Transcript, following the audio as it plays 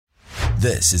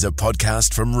This is a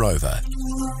podcast from Rover.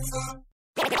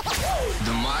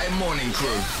 The My Morning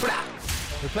Crew.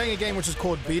 We're playing a game which is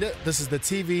called Beat It. This is the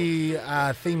TV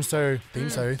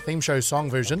theme show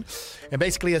song version. And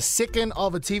basically a second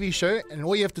of a TV show. And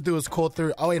all you have to do is call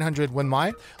through 0800 Win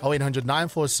My, 0800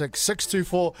 946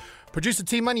 624. Producer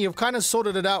T-Money, you've kind of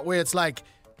sorted it out where it's like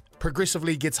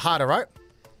progressively gets harder, right?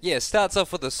 Yeah, it starts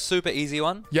off with a super easy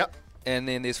one. Yep. And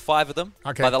then there's 5 of them.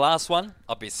 Okay. By the last one,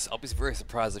 I'll be very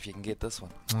surprised if you can get this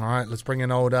one. All right, let's bring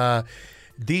in old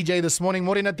DJ this morning.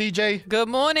 Morena, DJ. Good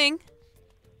morning.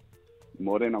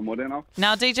 Morena.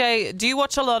 Now, DJ, do you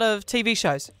watch a lot of TV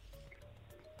shows?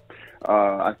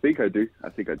 I think I do.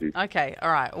 Okay,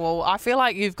 all right. Well, I feel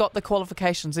like you've got the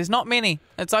qualifications. There's not many.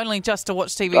 It's only just to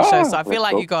watch TV shows, so I feel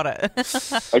like you got it.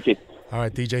 Okay. All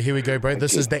right, DJ, here we go, bro.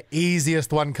 This is the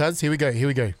easiest one, cuz. Here we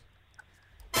go.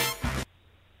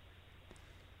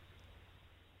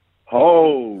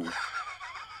 Oh.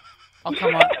 Oh,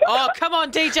 come on. Oh, come on,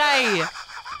 DJ.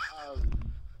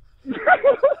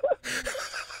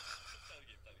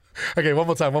 Okay, one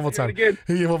more time. again.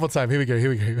 Yeah, one more time. Here we go.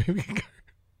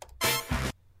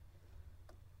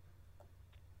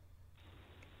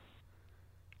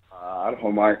 I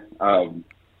don't know. I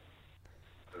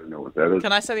don't know what that is.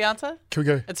 Can I say the answer? Can we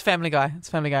go? It's Family Guy.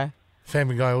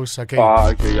 Family Guy also. Okay.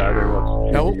 Okay, yeah, I don't watch.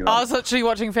 No. TV, I was literally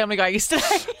watching Family Guy yesterday.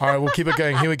 All right, we'll keep it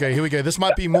going. Here we go. This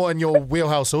might be more in your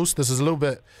wheelhouse, also. This is a little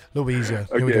bit easier.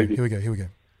 Here we go.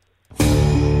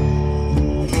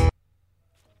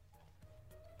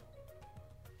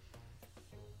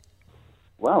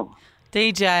 Wow.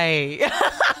 DJ.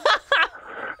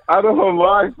 I don't know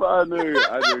why I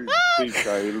don't think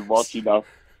I watch enough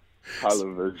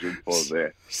television for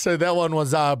that. So that one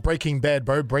was Breaking Bad,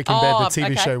 bro. Breaking Bad, the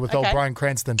TV show with old Bryan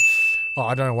Cranston. Oh,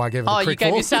 I don't know why I gave it a You quick gave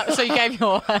four. yourself, so you gave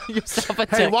yourself a tick.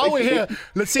 Hey, while we're here,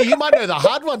 let's see. You might know the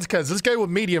hard ones, cuz. Let's go with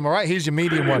medium, all right? Here's your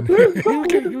medium one. Here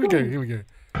we go.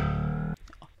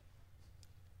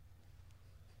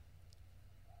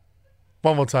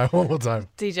 One more time.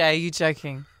 DJ, are you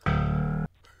joking?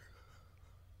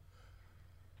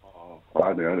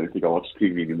 I don't think I watch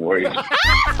TV anymore.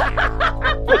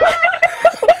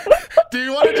 Do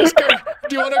you want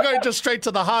to go just straight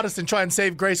to the hardest and try and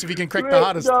save grace if you can crack the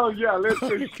hardest? Let's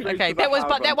go. Okay, that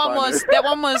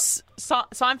one was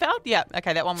Seinfeld? Yeah,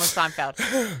 okay, that one was Seinfeld.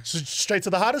 So straight to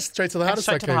the hardest? Straight to the hardest?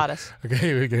 Straight to the hardest. Okay,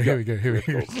 here we go.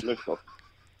 Let's go.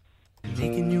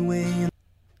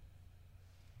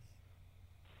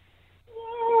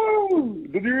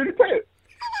 Did you really play it?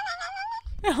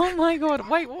 Oh my god,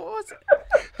 wait, what was it?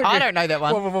 Okay. I don't know that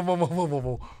one.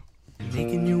 Whoa.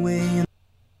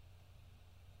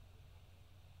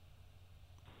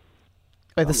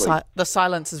 Wait, the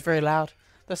silence is very loud.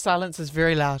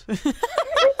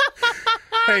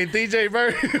 Hey, DJ,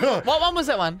 bro. What one was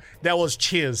that one? That was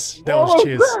Cheers.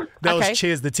 Okay. Was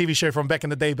Cheers, the TV show from back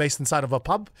in the day based inside of a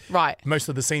pub. Right. Most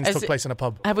of the scenes took place in a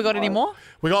pub. Have we got any more?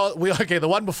 Okay, the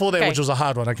one before that, Okay. which was a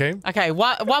hard one, okay? Okay,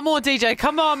 one more, DJ.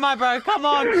 Come on, my bro. Come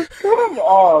on.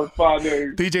 Oh, funny.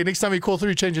 DJ, next time you call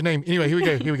through, change your name. Anyway, here we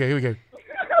go.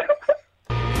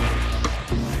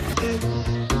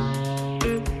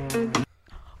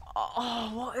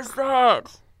 Oh, what is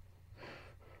that?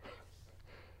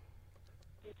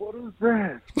 What is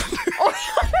that?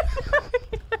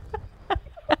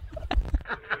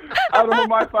 I don't know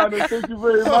my finance. Thank you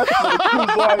very much for the cool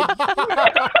boys.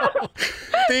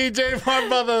 DJ, my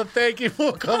brother, thank you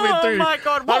for coming through. Oh my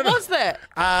god, what was that?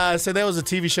 So there was a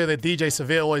TV show that DJ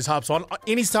Severe always harps on.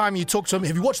 Anytime you talk to him,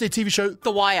 have you watched their TV show?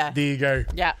 The Wire. There you go.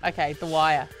 Yeah, okay, The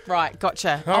Wire. Right,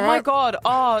 gotcha. All oh my right. god.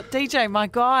 Oh, DJ, my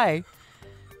guy.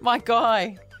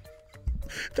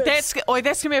 That's going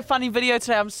to be a funny video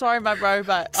today. I'm sorry, my bro,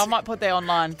 but I might put that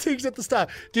online. Teams at the start.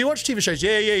 Do you watch TV shows?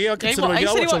 Yeah. I consider it. You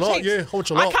I said watch you a lot. watch Yeah, I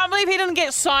watch a lot. I can't believe he didn't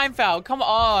get Seinfeld. Come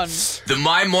on. The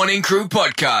My Morning Crew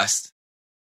podcast.